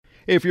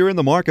If you're in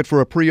the market for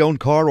a pre-owned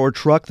car or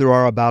truck, there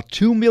are about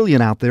 2 million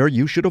out there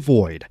you should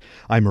avoid.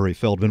 I'm Murray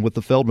Feldman with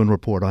the Feldman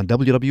Report on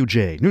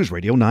WWJ News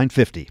Radio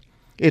 950.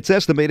 It's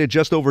estimated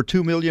just over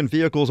 2 million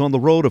vehicles on the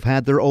road have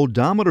had their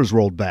odometers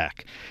rolled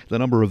back. The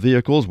number of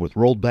vehicles with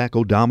rolled back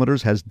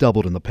odometers has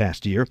doubled in the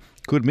past year.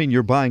 Could mean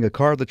you're buying a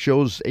car that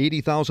shows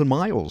 80,000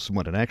 miles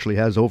when it actually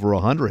has over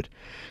 100.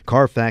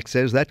 Carfax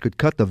says that could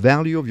cut the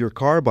value of your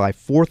car by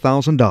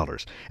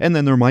 $4,000. And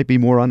then there might be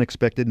more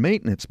unexpected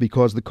maintenance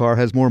because the car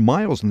has more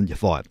miles than you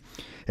thought.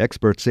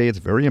 Experts say it's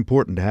very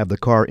important to have the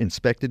car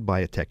inspected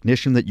by a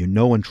technician that you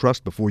know and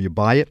trust before you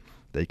buy it.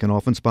 They can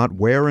often spot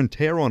wear and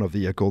tear on a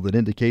vehicle that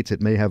indicates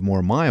it may have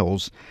more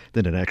miles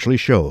than it actually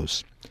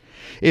shows.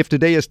 If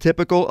today is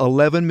typical,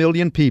 11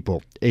 million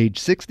people age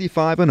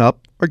 65 and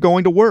up are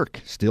going to work,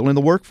 still in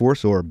the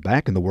workforce or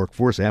back in the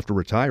workforce after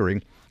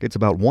retiring. It's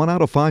about 1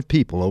 out of 5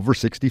 people over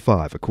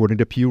 65, according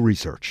to Pew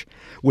Research.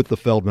 With the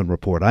Feldman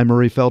Report, I'm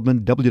Murray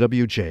Feldman,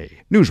 WWJ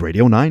News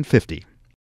Radio 950.